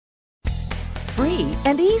free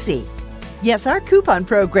and easy. Yes, our coupon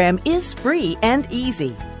program is free and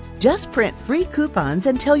easy. Just print free coupons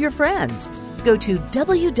and tell your friends. Go to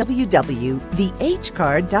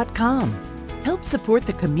www.thehcard.com. Help support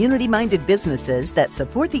the community-minded businesses that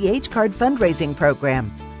support the hCard fundraising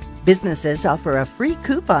program. Businesses offer a free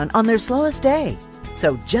coupon on their slowest day.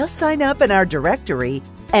 So just sign up in our directory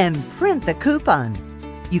and print the coupon.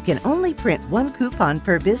 You can only print one coupon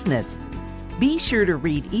per business. Be sure to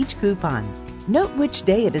read each coupon, note which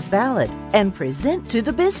day it is valid, and present to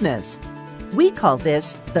the business. We call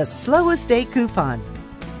this the slowest day coupon.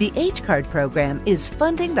 The hCard program is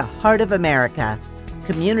funding the heart of America.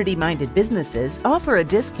 Community-minded businesses offer a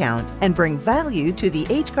discount and bring value to the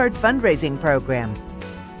hCard fundraising program.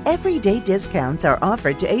 Everyday discounts are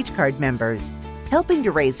offered to hCard members, helping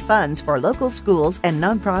to raise funds for local schools and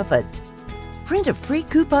nonprofits. Print a free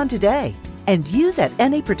coupon today and use at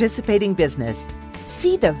any participating business.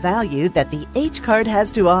 See the value that the hCard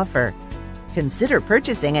has to offer. Consider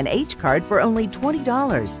purchasing an hCard for only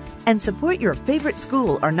 $20 and support your favorite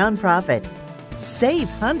school or nonprofit. Save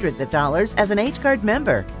hundreds of dollars as an hCard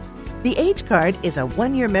member. The hCard is a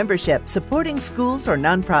one-year membership supporting schools or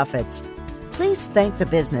nonprofits. Please thank the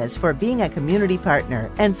business for being a community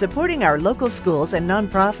partner and supporting our local schools and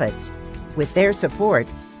nonprofits. With their support,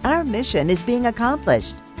 our mission is being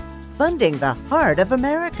accomplished, funding the heart of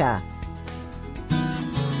America.